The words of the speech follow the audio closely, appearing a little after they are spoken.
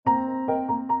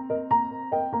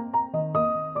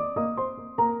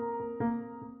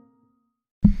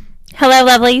Hello,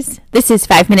 lovelies. This is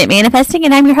 5 Minute Manifesting,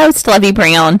 and I'm your host, Lovey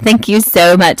Brown. Thank you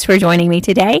so much for joining me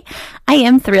today. I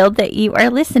am thrilled that you are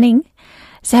listening.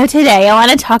 So today, I want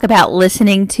to talk about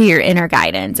listening to your inner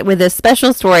guidance with a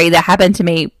special story that happened to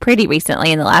me pretty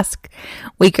recently in the last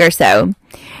week or so.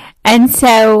 And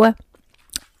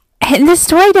this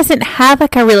story doesn't have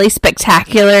like a really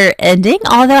spectacular ending,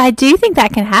 although I do think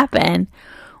that can happen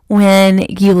when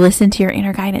you listen to your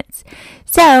inner guidance.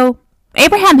 So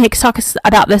Abraham Hicks talks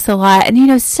about this a lot,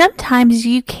 and sometimes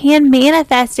you can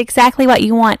manifest exactly what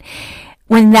you want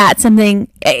when that's something.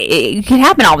 It can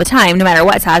happen all the time, no matter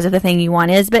what size of the thing you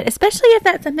want is, but especially if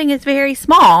that something is very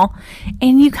small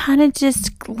and you kind of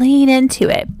just lean into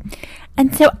it.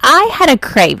 And so I had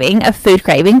a food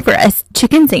craving for a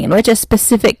chicken sandwich, a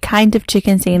specific kind of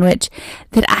chicken sandwich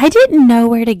that I didn't know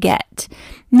where to get.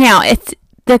 Now,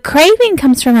 the craving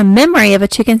comes from a memory of a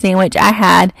chicken sandwich I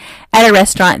had at a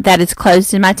restaurant that is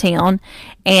closed in my town.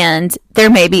 And there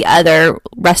may be other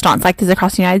restaurants like this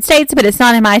across the United States, but it's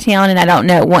not in my town, and I don't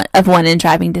know of one in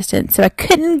driving distance. So I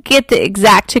couldn't get the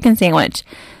exact chicken sandwich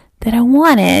that I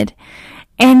wanted.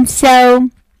 And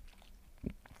so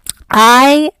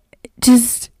I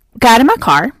just got in my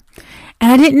car.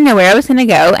 And I didn't know where I was going to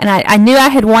go. And I knew I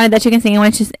had wanted that chicken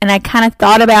sandwich. And I kind of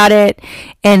thought about it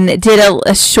and did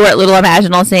a short little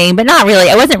imaginal scene. But not really.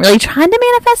 I wasn't really trying to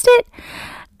manifest it.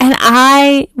 And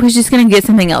I was just going to get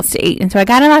something else to eat. And so I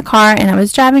got in my car and I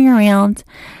was driving around.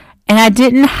 And I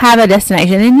didn't have a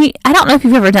destination. And I don't know if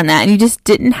you've ever done that. And you just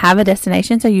didn't have a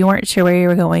destination. So you weren't sure where you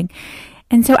were going.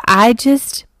 And so I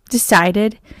just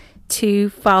decided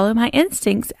to follow my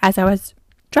instincts as I was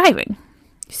driving.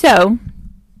 So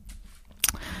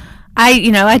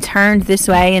I turned this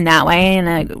way and that way, and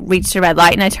I reached a red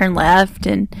light and I turned left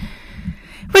and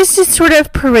was just sort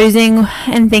of perusing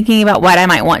and thinking about what I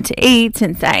might want to eat,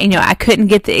 since I couldn't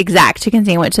get the exact chicken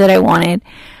sandwich that I wanted.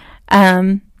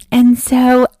 And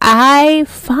so I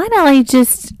finally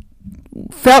just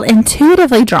felt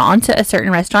intuitively drawn to a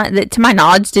certain restaurant that, to my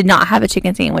knowledge, did not have a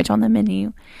chicken sandwich on the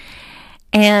menu.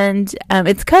 And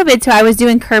it's COVID, so I was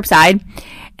doing curbside.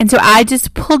 And so I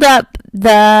just pulled up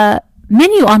the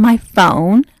menu on my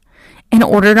phone and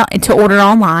order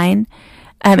online.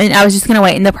 And I was just going to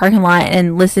wait in the parking lot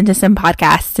and listen to some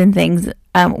podcasts and things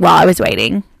while I was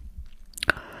waiting.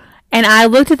 And I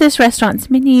looked at this restaurant's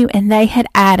menu, and they had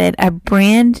added a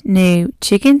brand new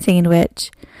chicken sandwich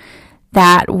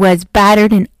that was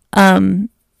battered in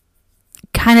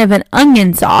kind of an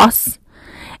onion sauce.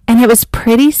 And it was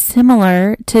pretty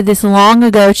similar to this long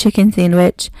ago chicken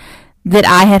sandwich that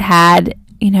I had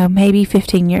maybe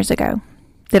 15 years ago,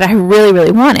 that I really,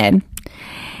 really wanted.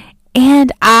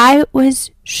 And I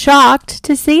was shocked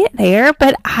to see it there,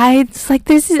 but I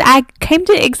came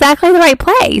to exactly the right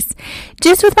place,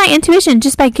 just with my intuition,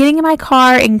 just by getting in my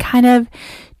car and kind of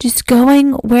just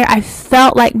going where I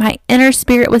felt like my inner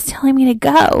spirit was telling me to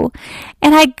go.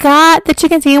 And I got the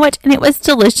chicken sandwich, and it was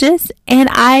delicious. And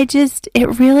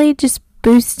it really just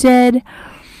boosted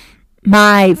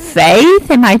my faith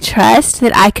and my trust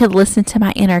that I could listen to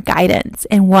my inner guidance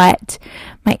and what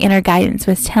my inner guidance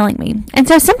was telling me. And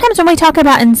so sometimes when we talk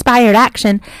about inspired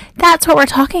action, that's what we're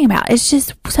talking about. It's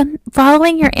just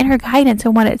following your inner guidance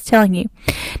and what it's telling you.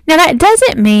 Now, that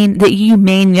doesn't mean that you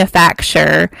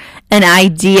manufacture an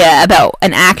idea about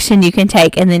an action you can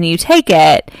take and then you take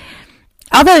it.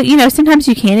 Although, sometimes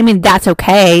you can. That's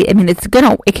okay.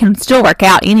 It can still work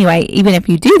out anyway, even if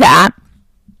you do that.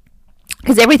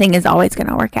 Because everything is always going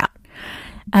to work out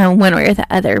one way or the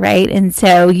other, right? And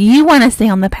so you want to stay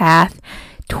on the path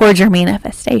towards your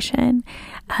manifestation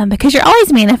because you're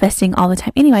always manifesting all the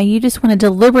time. Anyway, you just want to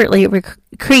deliberately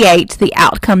create the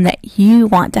outcome that you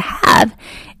want to have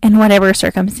in whatever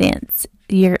circumstance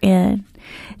you're in.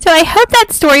 So I hope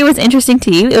that story was interesting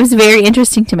to you. It was very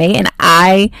interesting to me, and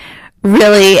I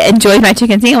really enjoyed my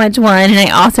chicken sandwich one, and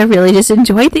I also really just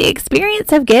enjoyed the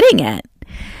experience of getting it.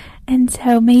 And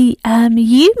so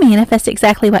you manifest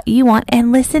exactly what you want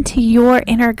and listen to your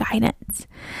inner guidance.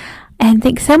 And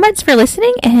thanks so much for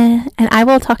listening, and I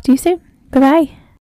will talk to you soon. Bye-bye.